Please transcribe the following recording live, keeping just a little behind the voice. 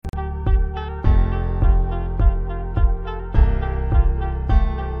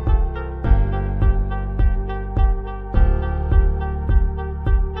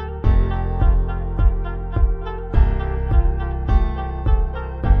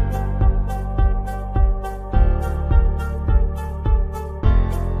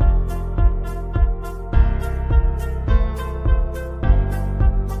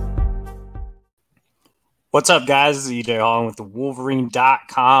What's up, guys? This is EJ Holland with the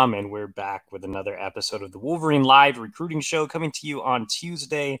Wolverine.com, and we're back with another episode of the Wolverine Live Recruiting Show coming to you on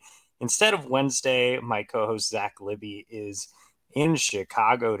Tuesday instead of Wednesday. My co host Zach Libby is in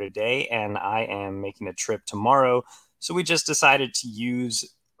Chicago today, and I am making a trip tomorrow. So we just decided to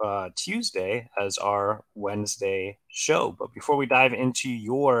use Tuesday as our Wednesday show. But before we dive into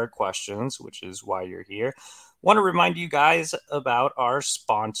your questions, which is why you're here, I want to remind you guys about our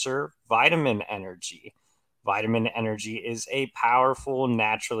sponsor, Vitamin Energy. Vitamin Energy is a powerful,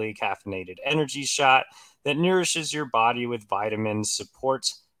 naturally caffeinated energy shot that nourishes your body with vitamins,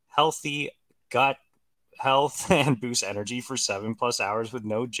 supports healthy gut health, and boosts energy for 7+ hours with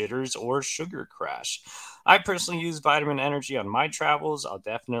no jitters or sugar crash. I personally use Vitamin Energy on my travels. I'll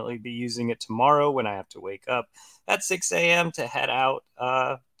definitely be using it tomorrow when I have to wake up at 6 a.m. to head out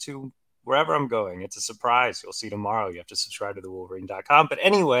to wherever I'm going. It's a surprise. You'll see tomorrow. You have to subscribe to thewolverine.com. But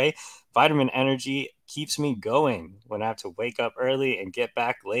anyway, Vitamin Energy keeps me going when I have to wake up early and get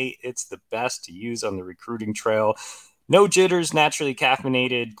back late. It's the best to use on the recruiting trail. No jitters, naturally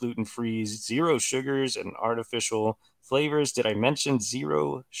caffeinated, gluten-free, zero sugars, and artificial flavors. Did I mention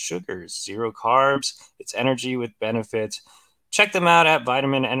zero sugars, zero carbs? It's energy with benefits. Check them out at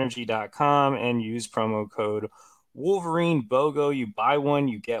vitaminenergy.com and use promo code Wolverine BOGO. You buy one,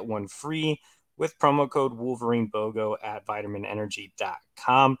 you get one free with promo code Wolverine BOGO at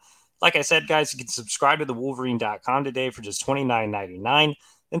vitaminenergy.com. Like I said, guys, you can subscribe to the Wolverine.com today for just $29.99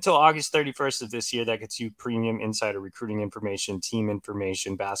 until August 31st of this year. That gets you premium insider recruiting information, team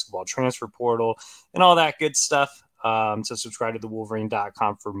information, basketball transfer portal, and all that good stuff. So subscribe to the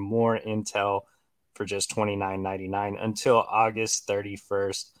Wolverine.com for more intel for just $29.99 until August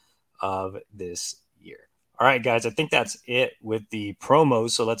 31st of this year. All right, guys, I think that's it with the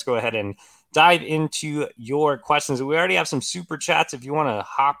promos. So let's go ahead and dive into your questions. We already have some super chats. If you want to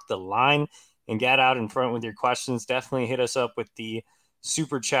hop the line and get out in front with your questions, definitely hit us up with the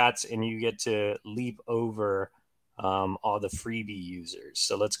super chats and you get to leap over all the freebie users.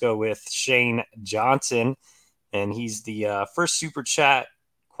 So let's go with Shane Johnson, and he's the first super chat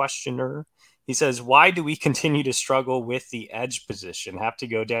questioner. He says, why do we continue to struggle with the edge position? Have to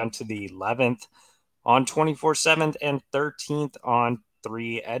go down to the 11th on 24/7 and 13th on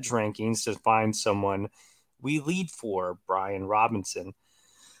 3 edge rankings to find someone we lead for, Brian Robinson.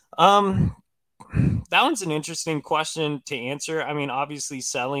 That one's an interesting question to answer. I mean, obviously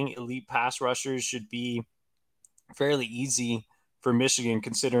selling elite pass rushers should be fairly easy for Michigan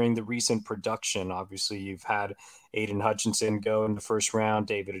considering the recent production. Obviously, you've had Aiden Hutchinson go in the first round.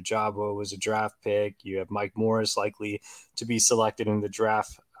 David Ojabo was a draft pick. You have Mike Morris likely to be selected in the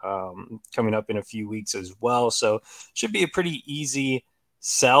draft coming up in a few weeks as well. So should be a pretty easy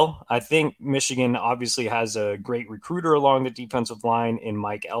sell. I think Michigan obviously has a great recruiter along the defensive line in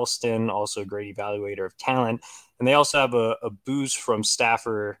Mike Elston, also a great evaluator of talent. And they also have a boost from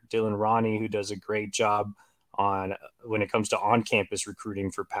staffer Dylan Ronnie, who does a great job on when it comes to on-campus recruiting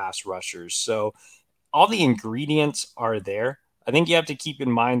for pass rushers. So all the ingredients are there. I think you have to keep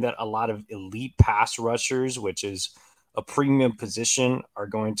in mind that a lot of elite pass rushers, which is a premium position, are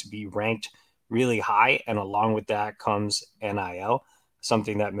going to be ranked really high. And along with that comes NIL,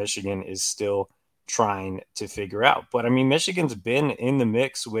 something that Michigan is still trying to figure out. But I mean, Michigan's been in the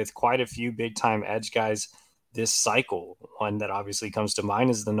mix with quite a few big time edge guys this cycle. One that obviously comes to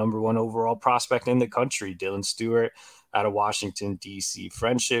mind is the number 1 overall prospect in the country, Dylan Stewart out of Washington, D.C.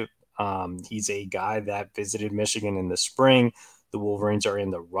 Friendship. He's a guy that visited Michigan in the spring. The Wolverines are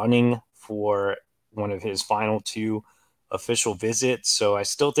in the running for one of his final 2 official visits. So I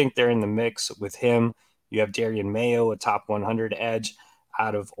still think they're in the mix with him. You have Darian Mayo, a top 100 edge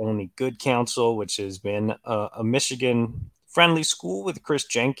out of Only Good Counsel, which has been a Michigan friendly school with Chris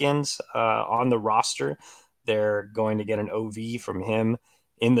Jenkins on the roster. They're going to get an OV from him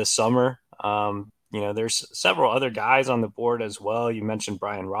in the summer. There's several other guys on the board as well. You mentioned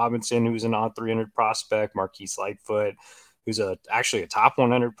Brian Robinson, who's an on 300 prospect, Marquise Lightfoot, who's actually a top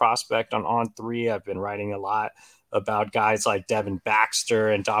 100 prospect on 3. I've been writing a lot about guys like Devin Baxter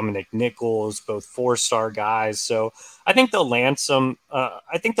and Dominic Nichols, both 4-star guys. So I think they'll land some.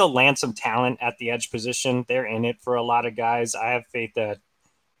 Talent at the edge position. They're in it for a lot of guys. I have faith that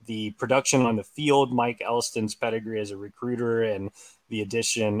the production on the field, Mike Elston's pedigree as a recruiter, and the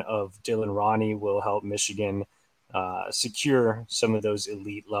addition of Dylan Ronnie will help Michigan secure some of those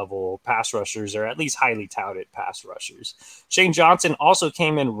elite level pass rushers, or at least highly touted pass rushers. Shane Johnson also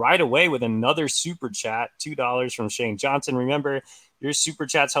came in right away with another super chat, $2 from Shane Johnson. Remember, your super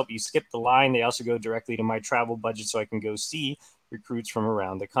chats help you skip the line. They also go directly to my travel budget so I can go see recruits from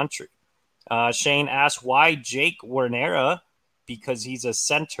around the country. Shane asked, why Jake Warnera? Because he's a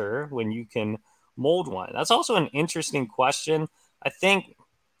center when you can mold one? That's also an interesting question. I think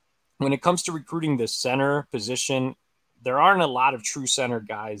when it comes to recruiting the center position, there aren't a lot of true center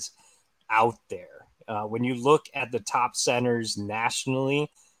guys out there. When you look at the top centers nationally,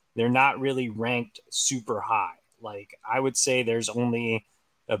 they're not really ranked super high. Like, I would say there's only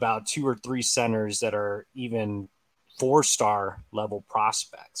about 2 or 3 centers that are even 4-star level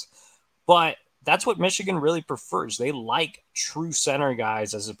prospects. But that's what Michigan really prefers. They like true center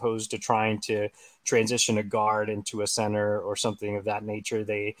guys as opposed to trying to transition a guard into a center or something of that nature.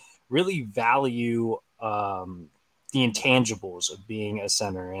 They really value the intangibles of being a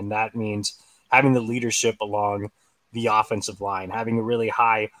center, and that means having the leadership along the offensive line, having a really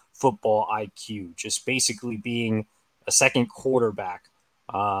high football IQ, just basically being a second quarterback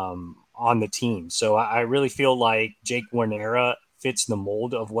on the team. So I really feel like Jake Warnera fits the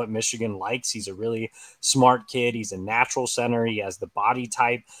mold of what Michigan likes. He's a really smart kid. He's a natural center. He has the body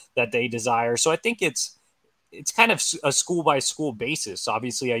type that they desire. So I think it's kind of a school by school basis.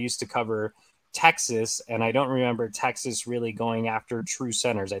 Obviously, I used to cover Texas, and I don't remember Texas really going after true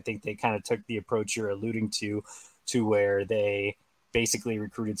centers. I think they kind of took the approach you're alluding to where they basically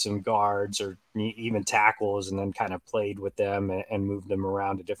recruited some guards or even tackles and then kind of played with them and moved them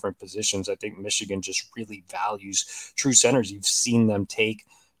around to different positions. I think Michigan just really values true centers. You've seen them take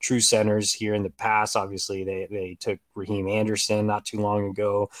true centers here in the past. Obviously, they took Raheem Anderson not too long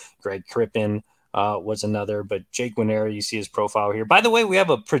ago. Greg Crippen was another, but Jake Warnera, you see his profile here. By the way, we have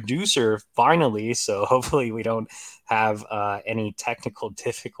a producer finally, so hopefully we don't have any technical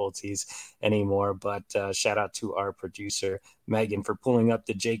difficulties anymore, but shout out to our producer, Megan, for pulling up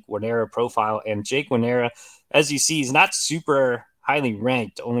the Jake Warnera profile. And Jake Warnera, as you see, is not super highly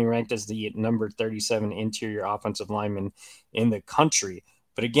ranked, only ranked as the number 37 interior offensive lineman in the country.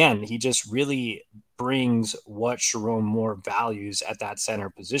 But again, he just really brings what Sharon Moore values at that center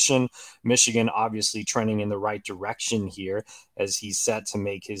position. Michigan obviously trending in the right direction here as he's set to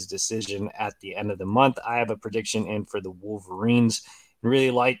make his decision at the end of the month. I have a prediction in for the Wolverines.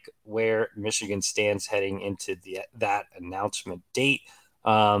 Really like where Michigan stands heading into that announcement date.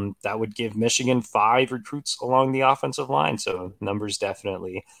 That would give Michigan 5 recruits along the offensive line. So numbers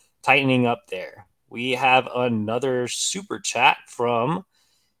definitely tightening up there. We have another super chat from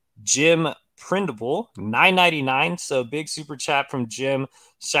Jim Printable, $9.99. So big super chat from Jim.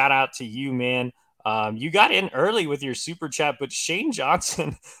 Shout out to you, man. You got in early with your super chat, but Shane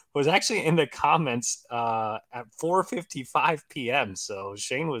Johnson was actually in the comments at 4:55 p.m. So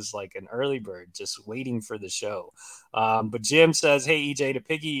Shane was like an early bird, just waiting for the show. But Jim says, "Hey EJ, to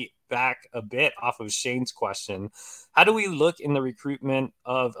piggyback a bit off of Shane's question, how do we look in the recruitment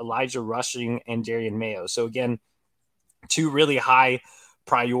of Elijah Rushing and Darian Mayo?" So again, 2 really high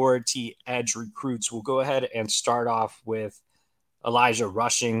priority edge recruits. We'll go ahead and start off with Elijah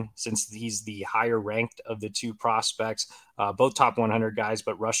Rushing, since he's the higher ranked of the 2 prospects, both top 100 guys,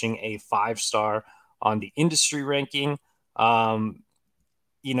 but Rushing a 5-star on the industry ranking.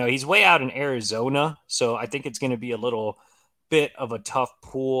 He's way out in Arizona, so I think it's going to be a little bit of a tough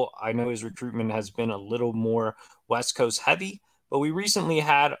pool. I know his recruitment has been a little more West Coast heavy, but we recently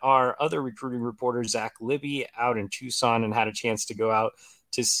had our other recruiting reporter, Zach Libby, out in Tucson and had a chance to go out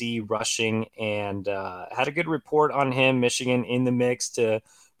to see Rushing and had a good report on him. Michigan in the mix to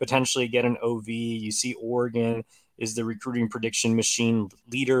potentially get an OV. You see Oregon is the recruiting prediction machine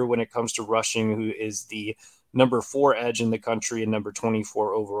leader when it comes to Rushing, who is the number 4 edge in the country and number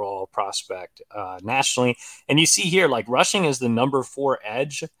 24 overall prospect nationally. And you see here, like, Rushing is the number 4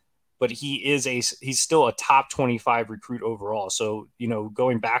 edge, but he's still a top 25 recruit overall. So,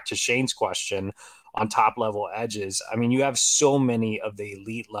 going back to Shane's question on top level edges, I mean, you have so many of the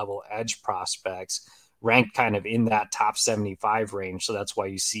elite level edge prospects ranked kind of in that top 75 range. So that's why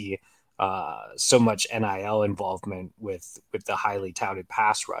you see so much NIL involvement with the highly touted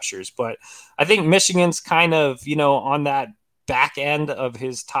pass rushers. But I think Michigan's kind of, on that back end of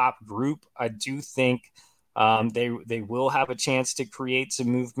his top group. I do think they will have a chance to create some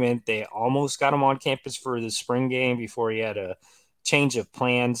movement. They almost got him on campus for the spring game before he had a change of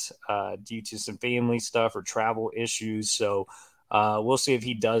plans due to some family stuff or travel issues. So we'll see if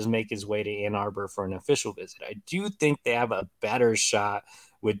he does make his way to Ann Arbor for an official visit. I do think they have a better shot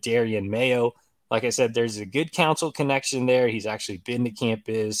with Darian Mayo. Like I said, there's a good council connection there. He's actually been to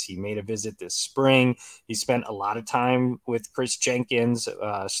campus. He made a visit this spring. He spent a lot of time with Chris Jenkins,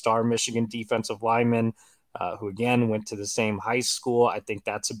 star Michigan defensive lineman, who again went to the same high school. I think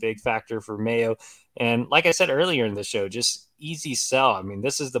that's a big factor for Mayo. And like I said earlier in the show, just easy sell. I mean,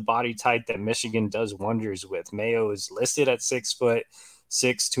 this is the body type that Michigan does wonders with. Mayo is listed at 6'6",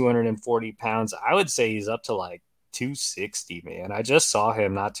 240 pounds. I would say he's up to like 260, man. I just saw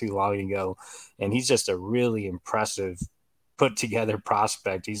him not too long ago, and he's just a really impressive put together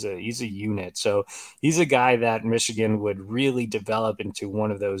prospect. He's a unit. So he's a guy that Michigan would really develop into one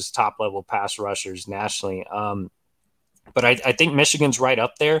of those top level pass rushers nationally. But I think Michigan's right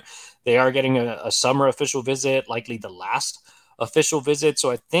up there. They are getting a summer official visit, likely the last official visit. So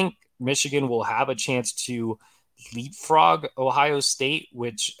I think Michigan will have a chance to leapfrog Ohio State,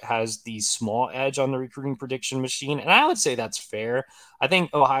 which has the small edge on the recruiting prediction machine. And I would say that's fair. I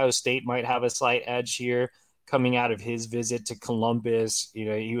think Ohio State might have a slight edge here coming out of his visit to Columbus. You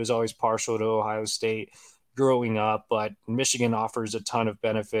know, he was always partial to Ohio State growing up, but Michigan offers a ton of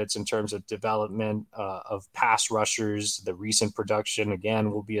benefits in terms of development of pass rushers. The recent production,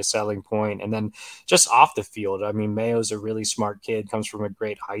 again, will be a selling point. And then just off the field, I mean, Mayo's a really smart kid, comes from a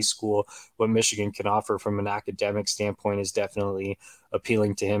great high school. What Michigan can offer from an academic standpoint is definitely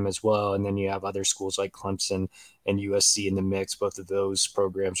appealing to him as well. And then you have other schools like Clemson and USC in the mix. Both of those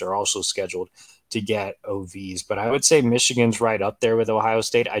programs are also scheduled to get OVs. But I would say Michigan's right up there with Ohio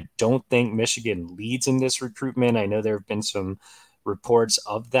State. I don't think Michigan leads in this recruitment. I know there have been some reports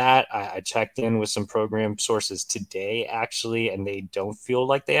of that. I checked in with some program sources today, actually, and they don't feel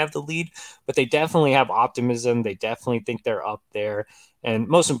like they have the lead, but they definitely have optimism. They definitely think they're up there. And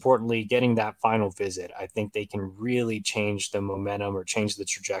most importantly, getting that final visit, I think they can really change the momentum or change the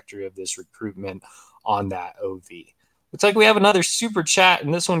trajectory of this recruitment on that OV. Looks like we have another super chat,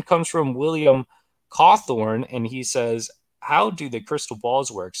 and this one comes from William Cawthorn, and he says, how do the crystal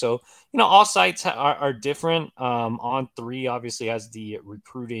balls work? So, you know, all sites are different. On3 obviously has the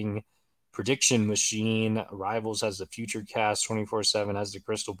recruiting prediction machine. Rivals has the future cast. 24/7 has the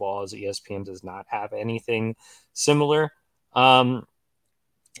crystal balls. ESPN does not have anything similar.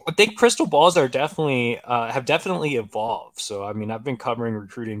 I think crystal balls are definitely have definitely evolved. So, I mean, I've been covering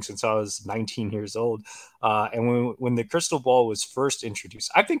recruiting since I was 19 years old. And when the crystal ball was first introduced,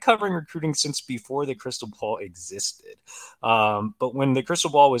 I've been covering recruiting since before the crystal ball existed. But when the crystal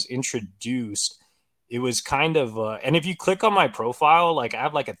ball was introduced, it was kind of, and if you click on my profile, like I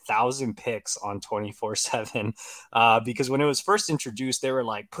have like 1,000 picks on 24/7, because when it was first introduced, they were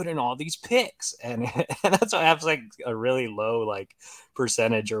like, put in all these picks. And, and that's why I have like a really low, like,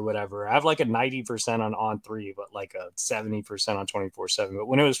 percentage or whatever. I have like a 90% on3, but like a 70% on 24/7. But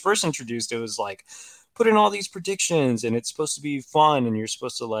when it was first introduced, it was like, put in all these predictions and it's supposed to be fun and you're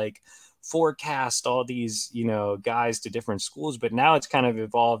supposed to like forecast all these, you know, guys to different schools. But now it's kind of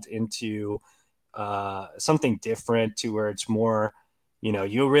evolved into something different, to where it's more, you know,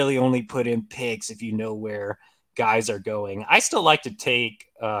 you really only put in picks if you know where guys are going. I still like to take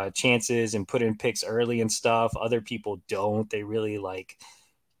chances and put in picks early and stuff. Other people don't. They really like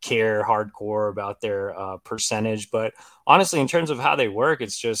care hardcore about their percentage. But honestly, in terms of how they work,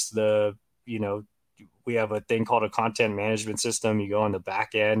 it's just the, you know, we have a thing called a content management system. You go on the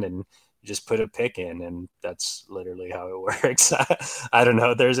back end and you just put a pick in, and that's literally how it works. I don't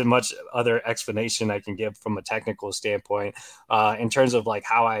know. There isn't much other explanation I can give from a technical standpoint. In terms of like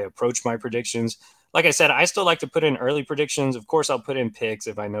how I approach my predictions, like I said, I still like to put in early predictions. Of course, I'll put in picks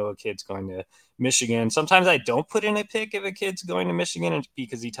if I know a kid's going to Michigan. Sometimes I don't put in a pick if a kid's going to Michigan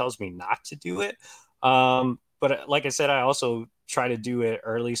because he tells me not to do it. But like I said, I also try to do it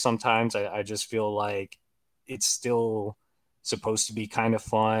early sometimes. I just feel like it's still supposed to be kind of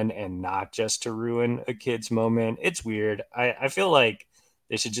fun and not just to ruin a kid's moment. It's weird. I feel like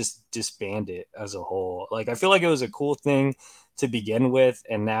they should just disband it as a whole. Like, I feel like it was a cool thing to begin with,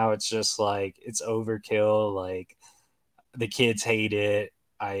 and now it's just like it's overkill. Like, the kids hate it.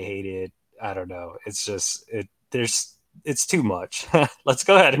 I hate it. I don't know. It's just it's too much. Let's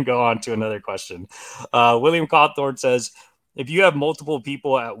go ahead and go on to another question. William Cawthorne says, if you have multiple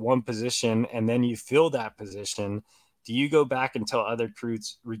people at one position and then you fill that position, do you go back and tell other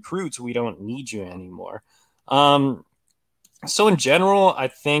recruits we don't need you anymore? So in general, I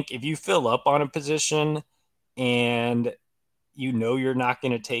think if you fill up on a position and you know you're not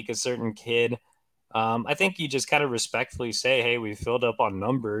going to take a certain kid, I think you just kind of respectfully say, hey, we filled up on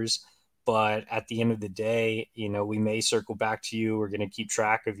numbers, but at the end of the day, you know, we may circle back to you. We're going to keep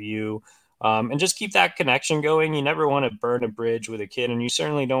track of you, and just keep that connection going. You never want to burn a bridge with a kid, and you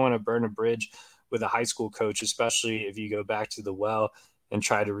certainly don't want to burn a bridge with a high school coach, especially if you go back to the well and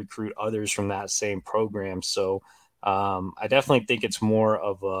try to recruit others from that same program. So I definitely think it's more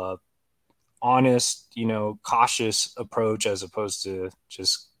of a honest, you know, cautious approach as opposed to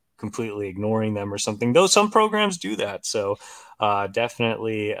just completely ignoring them or something, though some programs do that. So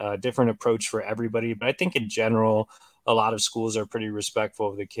definitely a different approach for everybody. But I think in general, a lot of schools are pretty respectful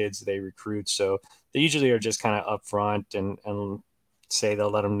of the kids they recruit. So they usually are just kind of upfront and say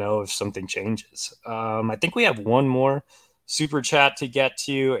they'll let him know if something changes. I think we have one more super chat to get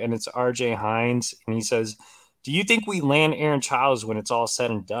to, and it's RJ Hines. And he says, do you think we land Aaron Childs when it's all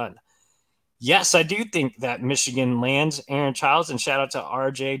said and done? Yes, I do think that Michigan lands Aaron Childs, and shout out to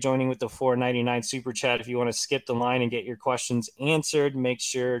RJ joining with the $4.99 super chat. If you want to skip the line and get your questions answered, make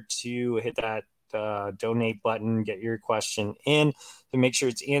sure to hit that donate button, get your question in to make sure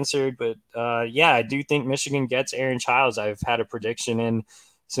it's answered. But yeah, I do think Michigan gets Aaron Childs. I've had a prediction in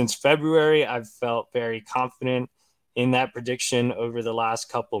since February. I've felt very confident in that prediction over the last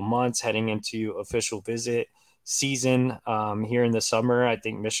couple months heading into official visit season here in the summer. I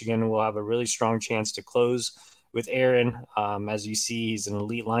think Michigan will have a really strong chance to close with Aaron. As you see, he's an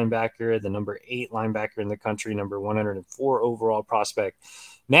elite linebacker, the number 8 linebacker in the country, number 104 overall prospect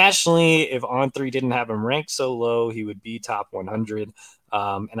nationally. If On3 didn't have him ranked so low, he would be top 100.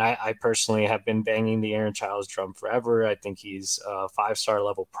 And I personally have been banging the Aaron Childs drum forever. I think he's a 5-star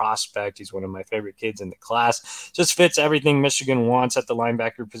level prospect. He's one of my favorite kids in the class. Just fits everything Michigan wants at the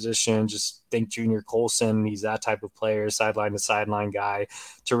linebacker position. Just think Junior Colson. He's that type of player, sideline to sideline guy,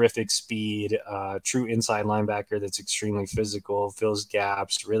 terrific speed, true inside linebacker that's extremely physical, fills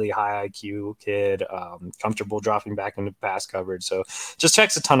gaps, really high IQ kid, comfortable dropping back into pass coverage. So just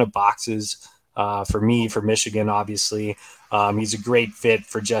checks a ton of boxes. For me, for Michigan, obviously. He's a great fit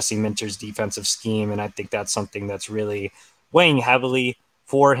for Jesse Minter's defensive scheme, and I think that's something that's really weighing heavily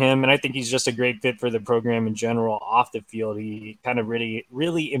for him. And I think he's just a great fit for the program in general off the field. He kind of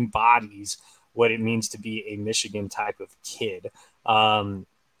really embodies what it means to be a Michigan type of kid.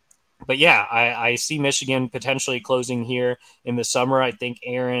 But yeah, I see Michigan potentially closing here in the summer. I think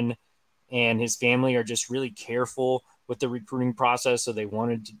Aaron and his family are just really careful with the recruiting process. So they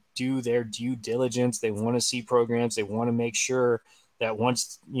wanted to do their due diligence. They want to see programs. They want to make sure that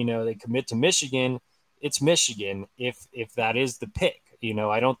once, they commit to Michigan, it's Michigan. If that is the pick,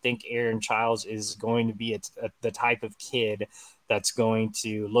 I don't think Aaron Childs is going to be the type of kid that's going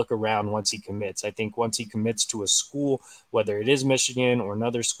to look around once he commits. I think once he commits to a school, whether it is Michigan or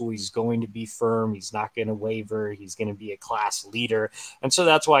another school, he's going to be firm. He's not going to waver. He's going to be a class leader. And so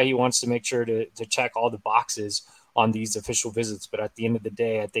that's why he wants to make sure to check all the boxes on these official visits. But at the end of the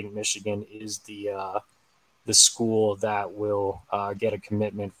day, I think Michigan is the school that will get a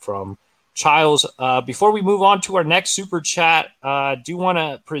commitment from Childs. Before we move on to our next super chat, I do want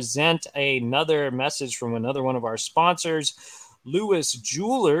to present another message from another one of our sponsors, Lewis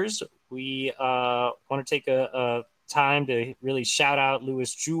Jewelers. We want to take a time to really shout out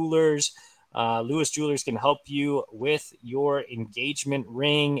Lewis Jewelers. Lewis Jewelers can help you with your engagement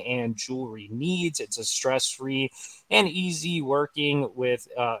ring and jewelry needs. It's a stress-free and easy working with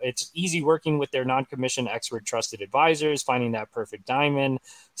their non-commissioned expert trusted advisors, finding that perfect diamond.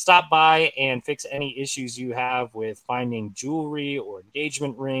 Stop by and fix any issues you have with finding jewelry or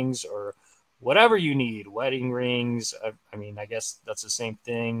engagement rings or whatever you need, wedding rings. I guess that's the same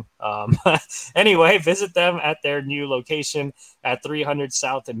thing. Anyway, visit them at their new location at 300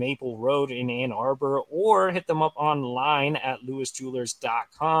 South of Maple Road in Ann Arbor, or hit them up online at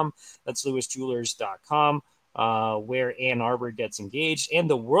lewisjewelers.com. That's lewisjewelers.com, where Ann Arbor gets engaged and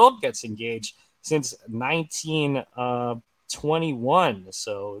the world gets engaged since 1921.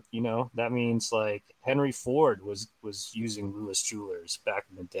 So, that means like Henry Ford was using Lewis Jewelers back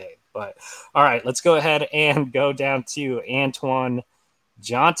in the day. But all right, let's go ahead and go down to Antoine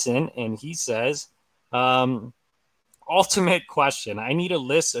Johnson. And he says, ultimate question. I need a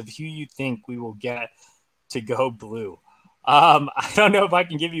list of who you think we will get to go blue. I don't know if I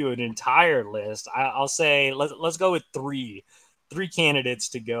can give you an entire list. I'll say, let's go with three candidates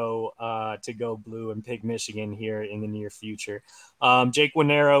to go blue and pick Michigan here in the near future. Jake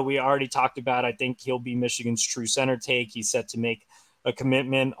Wanero, we already talked about. I think he'll be Michigan's true center take. He's set to make a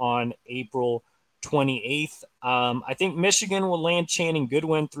commitment on April 28th. I think Michigan will land Channing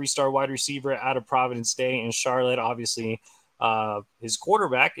Goodwin, 3-star wide receiver out of Providence Day in Charlotte. Obviously, his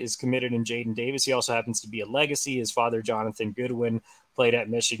quarterback is committed in Jaden Davis. He also happens to be a legacy. His father, Jonathan Goodwin, played at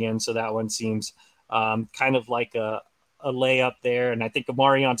Michigan, so that one seems kind of like a layup there. And I think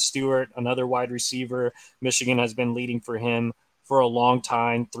Amarion Stewart, another wide receiver, Michigan has been leading for him for a long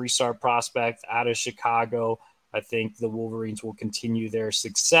time, 3-star prospect out of Chicago. I think the Wolverines will continue their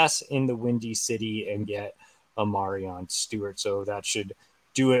success in the Windy City and get Amarion Stewart. So that should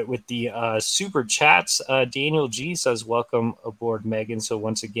do it with the super chats. Daniel G says, welcome aboard, Megan. So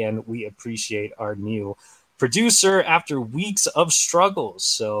once again, we appreciate our new producer after weeks of struggles.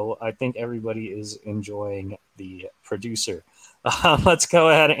 So I think everybody is enjoying the producer. Let's go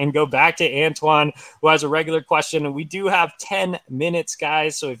ahead and go back to Antoine, who has a regular question. And we do have 10 minutes,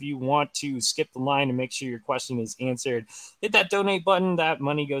 guys. So if you want to skip the line and make sure your question is answered, hit that donate button. That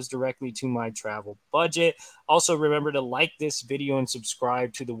money goes directly to my travel budget. Also, remember to like this video and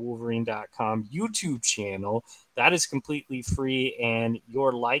subscribe to the Wolverine.com YouTube channel. That is completely free, and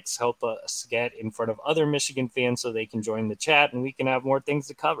your likes help us get in front of other Michigan fans so they can join the chat and we can have more things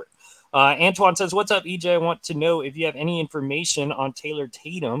to cover. Antoine says, what's up, EJ? I want to know if you have any information on Taylor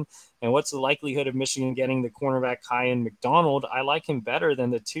Tatum and what's the likelihood of Michigan getting the cornerback Kyan McDonald. I like him better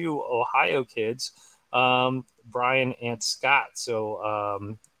than the two Ohio kids, Brian and Scott.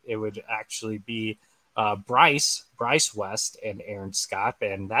 So it would actually be Bryce West and Aaron Scott.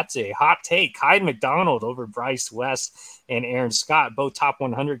 And that's a hot take. Kyan McDonald over Bryce West and Aaron Scott, both top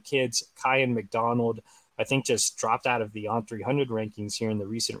 100 kids. Kyan McDonald, I think, just dropped out of the On 300 rankings here in the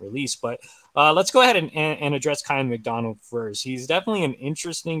recent release. But let's go ahead and address Kyan McDonald first. He's definitely an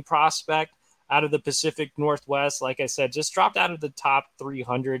interesting prospect out of the Pacific Northwest. Like I said, just dropped out of the top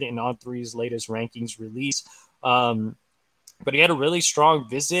 300 in On3's latest rankings release. But he had a really strong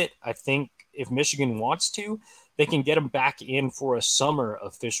visit. I think if Michigan wants to, they can get him back in for a summer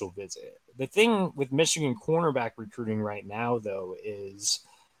official visit. The thing with Michigan cornerback recruiting right now, though, is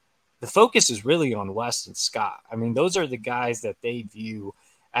the focus is really on West and Scott. I mean, those are the guys that they view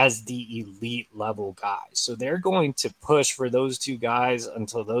as the elite level guys. So they're going to push for those two guys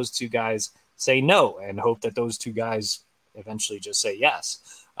until those two guys say no and hope that those two guys eventually just say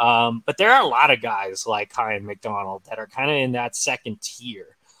yes. But there are a lot of guys like Kyan McDonald that are kind of in that second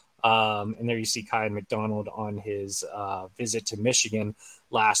tier. And there you see Kyan McDonald on his visit to Michigan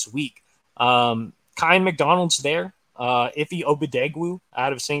last week. Kyan McDonald's there. Ife Obadegwu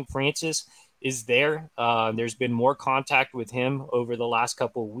out of St. Francis is there. There's been more contact with him over the last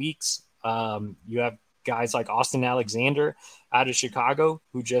couple of weeks. You have guys like Austin Alexander out of Chicago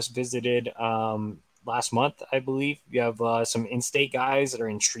who just visited last month, I believe. You have some in-state guys that are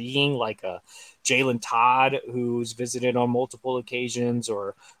intriguing, like Jalen Todd, who's visited on multiple occasions,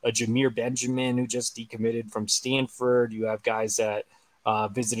 or a Jameer Benjamin, who just decommitted from Stanford. You have guys that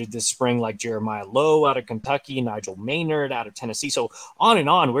visited this spring, like Jeremiah Lowe out of Kentucky, Nigel Maynard out of Tennessee. So on and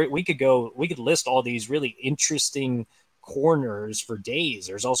on, we could list all these really interesting corners for days.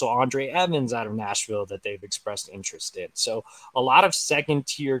 There's also Andre Evans out of Nashville that they've expressed interest in. So a lot of second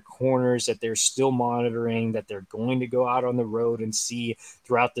tier corners that they're still monitoring, that they're going to go out on the road and see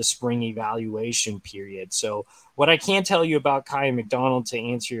throughout the spring evaluation period. So what I can tell you about Kyan McDonald, to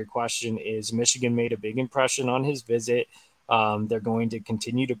answer your question, is Michigan made a big impression on his visit. They're going to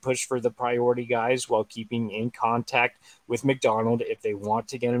continue to push for the priority guys while keeping in contact with McDonald. If they want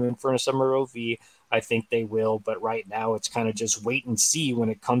to get him in for a summer OV, I think they will. But right now, it's kind of just wait and see when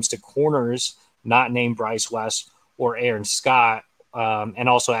it comes to corners not named Bryce West or Aaron Scott, and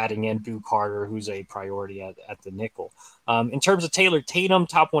also adding in Boo Carter, who's a priority at the nickel. In terms of Taylor Tatum,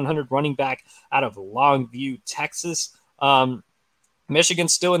 top 100 running back out of Longview, Texas.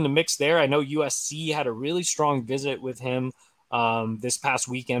 Michigan's still in the mix there. I know USC had a really strong visit with him this past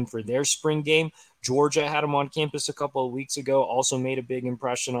weekend for their spring game. Georgia had him on campus a couple of weeks ago, also made a big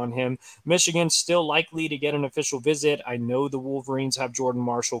impression on him. Michigan's still likely to get an official visit. I know the Wolverines have Jordan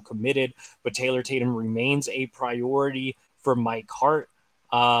Marshall committed, but Taylor Tatum remains a priority for Mike Hart.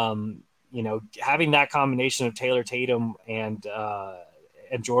 Having that combination of Taylor Tatum and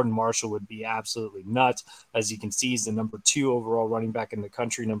Jordan Marshall would be absolutely nuts. As you can see, he's the number 2 overall running back in the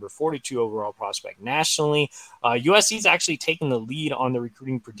country, number 42 overall prospect nationally. USC's actually taken the lead on the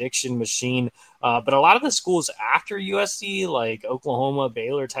recruiting prediction machine, but a lot of the schools after USC, like Oklahoma,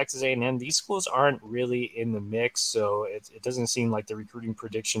 Baylor, Texas A&M, these schools aren't really in the mix, so it doesn't seem like the recruiting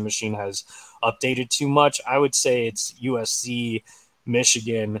prediction machine has updated too much. I would say it's USC,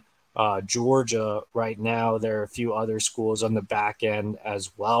 Michigan, Georgia right now. There are a few other schools on the back end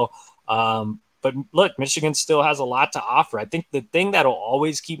as well. But look, Michigan still has a lot to offer. I think the thing that'll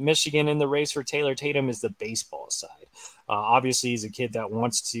always keep Michigan in the race for Taylor Tatum is the baseball side. Obviously, he's a kid that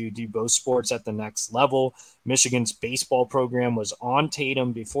wants to do both sports at the next level. Michigan's baseball program was on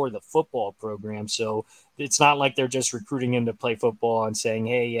Tatum before the football program, so it's not like they're just recruiting him to play football and saying,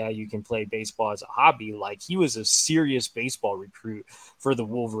 hey, yeah, you can play baseball as a hobby. Like, he was a serious baseball recruit for the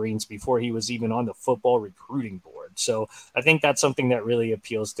Wolverines before he was even on the football recruiting board. So I think that's something that really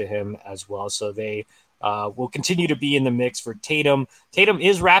appeals to him as well. So they will continue to be in the mix for Tatum. Tatum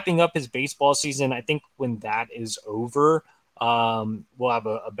is wrapping up his baseball season. I think when that is over, we'll have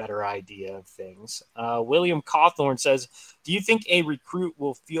a better idea of things. William Cawthorn says, do you think a recruit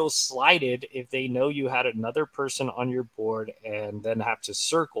will feel slighted if they know you had another person on your board and then have to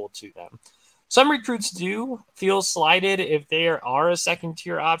circle to them? some recruits do feel slighted if they are a second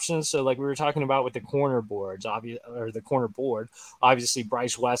tier option. So like we were talking about with the corner boards, the corner board, obviously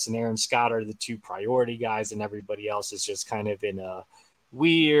Bryce West and Aaron Scott are the two priority guys, and everybody else is just kind of in a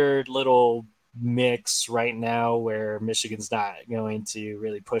weird little mix right now where Michigan's not going to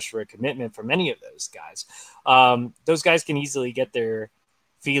really push for a commitment from any of those guys. Those guys can easily get their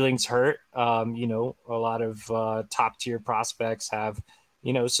feelings hurt. A lot of top tier prospects have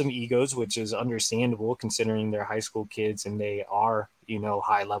some egos, which is understandable considering they're high school kids and they are,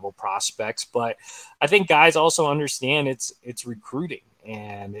 high level prospects. But I think guys also understand it's recruiting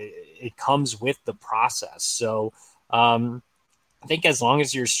and it comes with the process. So I think as long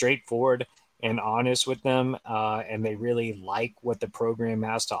as you're straightforward and honest with them and they really like what the program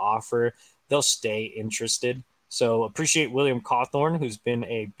has to offer, they'll stay interested. So appreciate William Cawthorn, who's been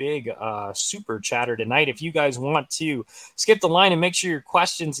a big super chatter tonight. If you guys want to skip the line and make sure your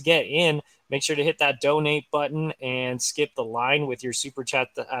questions get in, make sure to hit that donate button and skip the line with your super chat.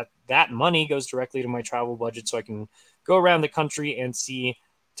 That money goes directly to my travel budget so I can go around the country and see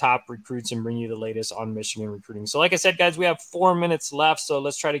top recruits and bring you the latest on Michigan recruiting. So like I said, guys, we have 4 minutes left. So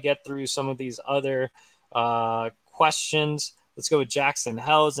let's try to get through some of these other questions. Let's go with Jackson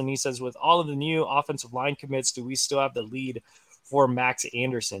Hells. And he says, with all of the new offensive line commits, do we still have the lead for Max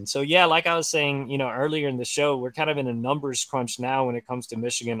Anderson? So, yeah, like I was saying, earlier in the show, we're kind of in a numbers crunch now when it comes to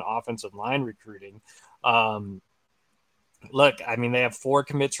Michigan offensive line recruiting. Look, I mean, they have 4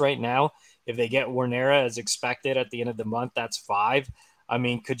 commits right now. If they get Warnera as expected at the end of the month, that's 5. I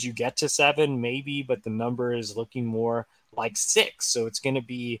mean, could you get to 7? Maybe, but the number is looking more like 6. So it's going to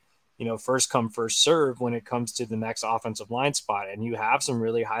be, first come, first serve when it comes to the next offensive line spot. And you have some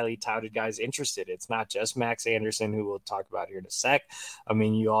really highly touted guys interested. It's not just Max Anderson, who we'll talk about here in a sec. I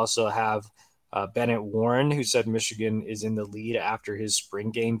mean, you also have Bennett Warren, who said Michigan is in the lead after his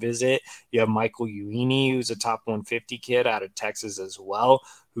spring game visit. You have Michael Uini, who's a top 150 kid out of Texas as well,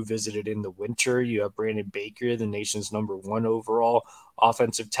 who visited in the winter. You have Brandon Baker, the nation's number 1 overall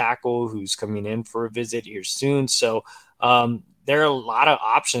offensive tackle, who's coming in for a visit here soon. So there are a lot of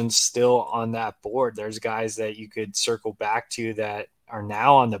options still on that board. There's guys that you could circle back to that are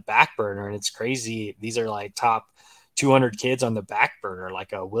now on the back burner, and it's crazy. These are like top 200 kids on the back burner,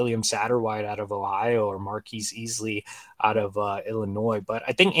 like a William Satterwhite out of Ohio or Marquise Easley out of Illinois. But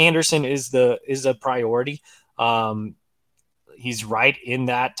I think Anderson is a priority. He's right in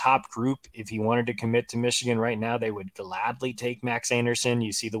that top group. If he wanted to commit to Michigan right now, they would gladly take Max Anderson.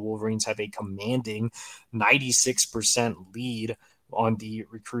 You see the Wolverines have a commanding 96% lead on the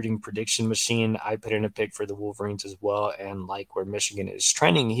recruiting prediction machine. I put in a pick for the Wolverines as well. And like where Michigan is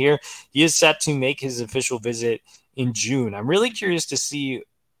trending here, he is set to make his official visit in June. I'm really curious to see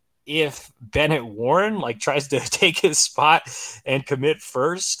if Bennett Warren tries to take his spot and commit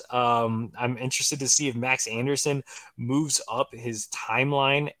first. I'm interested to see if Max Anderson moves up his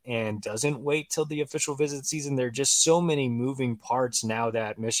timeline and doesn't wait till the official visit season. There are just so many moving parts now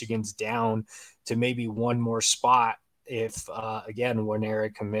that Michigan's down to maybe one more spot if, again,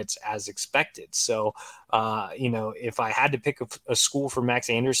 Warnera commits as expected. So, if I had to pick a school for Max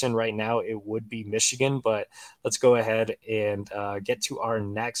Anderson right now, it would be Michigan. But let's go ahead and get to our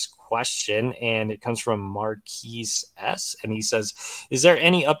next question. And it comes from Marquise S. And he says, is there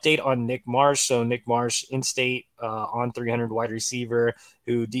any update on Nick Marsh? So Nick Marsh, in-state on 300 wide receiver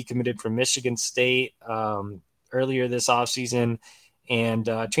who decommitted from Michigan State earlier this offseason. And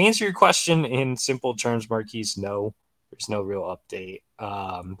to answer your question in simple terms, Marquise, no. There's no real update.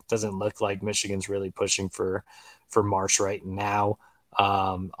 Doesn't look like Michigan's really pushing for Marsh right now.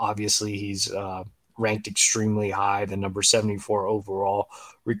 Obviously, he's ranked extremely high, the number 74 overall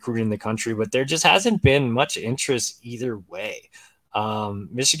recruit in the country, but there just hasn't been much interest either way.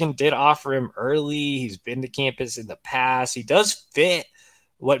 Michigan did offer him early. He's been to campus in the past. He does fit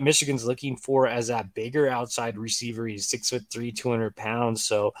what Michigan's looking for as that bigger outside receiver. He's 6'3", 200 pounds.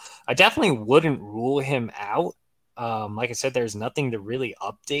 So I definitely wouldn't rule him out. Like I said, there's nothing to really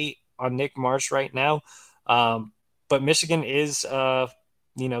update on Nick Marsh right now. But Michigan is,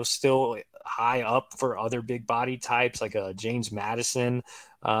 still high up for other big body types like a James Madison,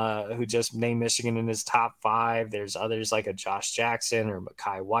 who just named Michigan in his top 5. There's others like a Josh Jackson or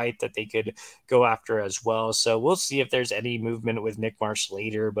Mekhi White that they could go after as well. So we'll see if there's any movement with Nick Marsh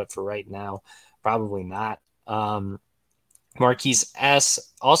later, but for right now, probably not. Marquise S.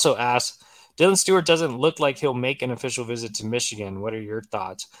 also asks, Dylan Stewart doesn't look like he'll make an official visit to Michigan. What are your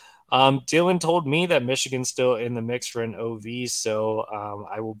thoughts? Dylan told me that Michigan's still in the mix for an OV, so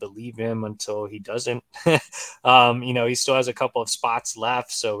I will believe him until he doesn't. He still has a couple of spots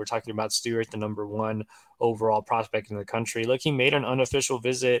left, so we're talking about Stewart, the number one overall prospect in the country. Look, he made an unofficial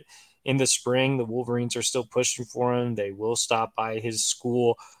visit in the spring. The Wolverines are still pushing for him. They will stop by his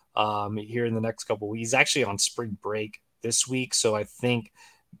school here in the next couple of weeks. He's actually on spring break this week, so I think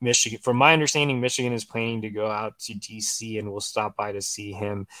Michigan, from my understanding, Michigan is planning to go out to DC and we'll stop by to see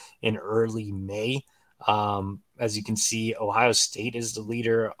him in early May. As you can see, Ohio State is the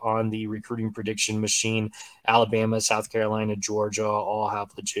leader on the recruiting prediction machine. Alabama, South Carolina, Georgia all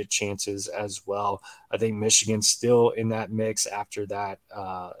have legit chances as well. I think Michigan's still in that mix after that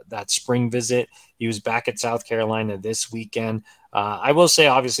spring visit. He was back at South Carolina this weekend. I will say,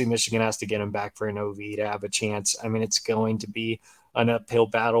 obviously, Michigan has to get him back for an OV to have a chance. I mean, it's going to be an uphill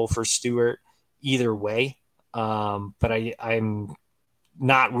battle for Stewart either way. But I'm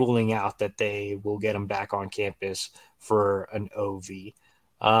not ruling out that they will get him back on campus for an OV.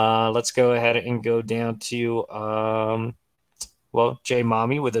 Let's go ahead and go down to, Jay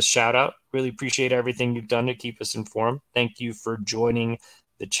Mommy with a shout out. Really appreciate everything you've done to keep us informed. Thank you for joining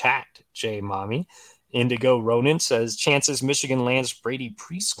the chat, Jay Mommy. Indigo Ronan says, chances Michigan lands Brady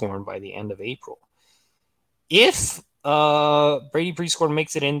Prescorn by the end of April. If Brady Prescorn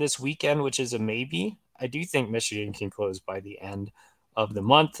makes it in this weekend, which is a maybe, I do think Michigan can close by the end of the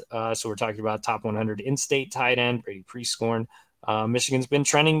month. So we're talking about top 100 in-state tight end, Brady Prescorn. Michigan's been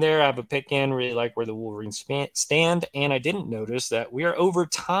trending there. I have a pick in, really like where the Wolverines stand. And I didn't notice that we are over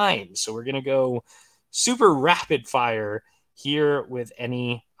time. So we're going to go super rapid fire here with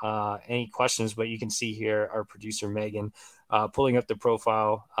any questions. But you can see here our producer, Megan, pulling up the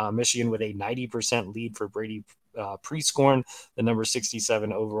profile. Michigan with a 90% lead for Brady Prescorn, the number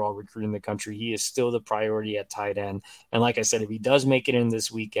 67 overall recruit in the country. He is still the priority at tight end. And like I said, if he does make it in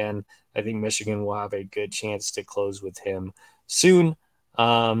this weekend, I think Michigan will have a good chance to close with him soon.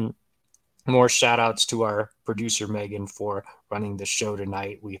 More shout outs to our producer, Megan, for running the show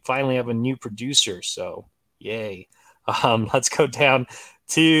tonight. We finally have a new producer, so yay. Let's go down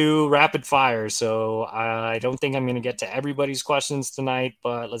to rapid fire. So I don't think I'm going to get to everybody's questions tonight,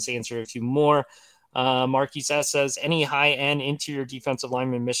 but let's answer a few more. Marquis S says, any high-end interior defensive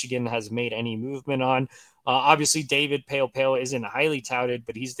lineman Michigan has made any movement on? Obviously, David Pale isn't highly touted,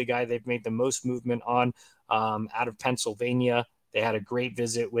 but he's the guy they've made the most movement on out of Pennsylvania. They had a great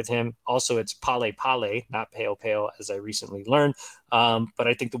visit with him. Also, it's Pale, not Pale, as I recently learned. But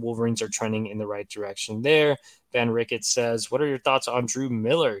I think the Wolverines are trending in the right direction there. Ben Ricketts says, what are your thoughts on Drew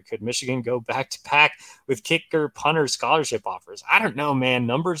Miller? Could Michigan go back-to-back with kicker, punter scholarship offers? I don't know, man.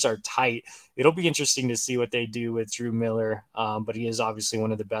 Numbers are tight. It'll be interesting to see what they do with Drew Miller. But he is obviously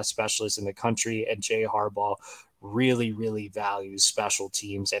one of the best specialists in the country. And Jay Harbaugh really, really values special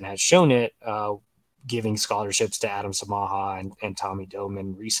teams and has shown it giving scholarships to Adam Samaha and Tommy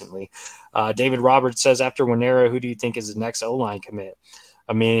Doman recently. David Roberts says, after Winera, who do you think is the next O-line commit?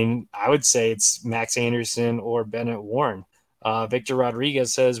 I mean, I would say it's Max Anderson or Bennett Warren. Victor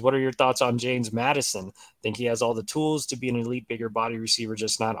Rodriguez says, what are your thoughts on James Madison? Think he has all the tools to be an elite, bigger body receiver,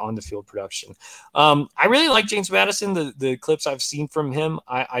 just not on the field production. I really like James Madison, the clips I've seen from him.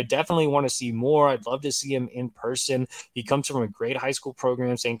 I definitely want to see more. I'd love to see him in person. He comes from a great high school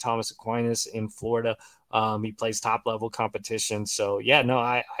program, St. Thomas Aquinas in Florida. He plays top-level competition. So, yeah, no,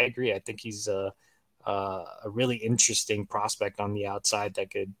 I agree. I think he's a really interesting prospect on the outside that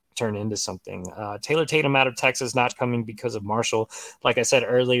could turn into something. Taylor Tatum out of Texas, not coming because of Marshall. Like I said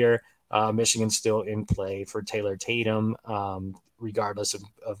earlier, Michigan's still in play for Taylor Tatum, regardless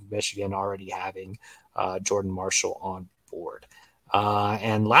of Michigan already having Jordan Marshall on board.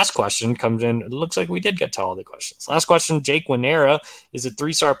 And last question comes in. It looks like we did get to all the questions. Last question, Jake Winera is a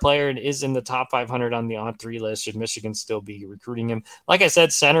 3-star player and is in the top 500 on the on-3 list. Should Michigan still be recruiting him? Like I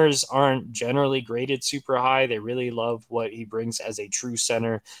said, centers aren't generally graded super high. They really love what he brings as a true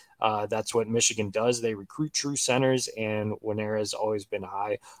center. That's what Michigan does. They recruit true centers, and Winera has always been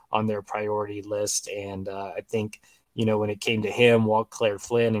high on their priority list. And I think, when it came to him, Walt Claire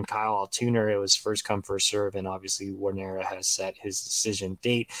Flynn and Kyle Altuner, it was first come, first serve. And obviously Winera has set his decision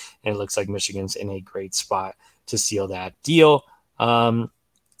date, and it looks like Michigan's in a great spot to seal that deal. And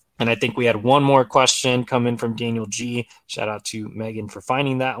I think we had one more question come in from Daniel G. Shout out to Megan for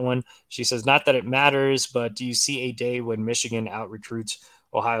finding that one. She says, not that it matters, but do you see a day when Michigan out-recruits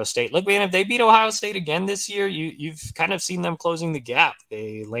Ohio State? Look, man, if they beat Ohio State again this year, you've kind of seen them closing the gap.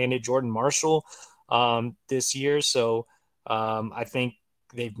 They landed Jordan Marshall this year. So I think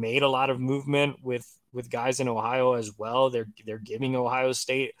they've made a lot of movement with guys in Ohio as well. They're giving Ohio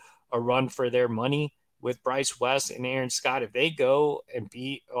State a run for their money with Bryce West and Aaron Scott, if they go and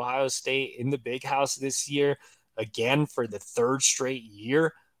beat Ohio State in the Big House this year, again for the third straight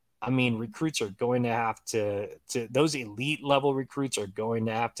year, I mean, recruits are going to have to those elite level recruits are going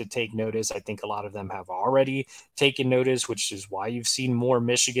to have to take notice. I think a lot of them have already taken notice, which is why you've seen more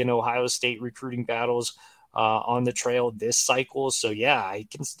Michigan, Ohio State recruiting battles on the trail this cycle. So yeah,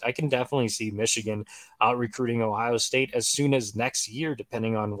 I can definitely see Michigan out recruiting Ohio State as soon as next year,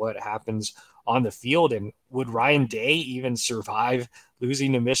 depending on what happens on the field. And would Ryan Day even survive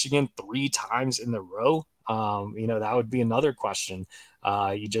losing to Michigan 3 times in a row? That would be another question.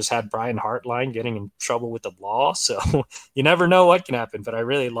 You just had Brian Hartline getting in trouble with the law, so you never know what can happen. But I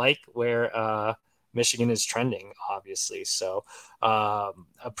really like where Michigan is trending, obviously. So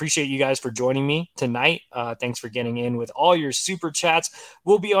appreciate you guys for joining me tonight. Thanks for getting in with all your super chats.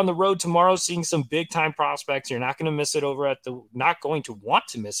 We'll be on the road tomorrow seeing some big time prospects. You're not going to miss it not going to want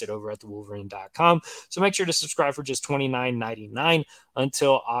to miss it over at thewolverine.com. So make sure to subscribe for just $29.99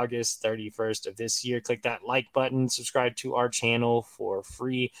 until August 31st of this year. Click that like button, subscribe to our channel for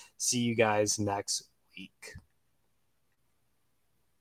free. See you guys next week.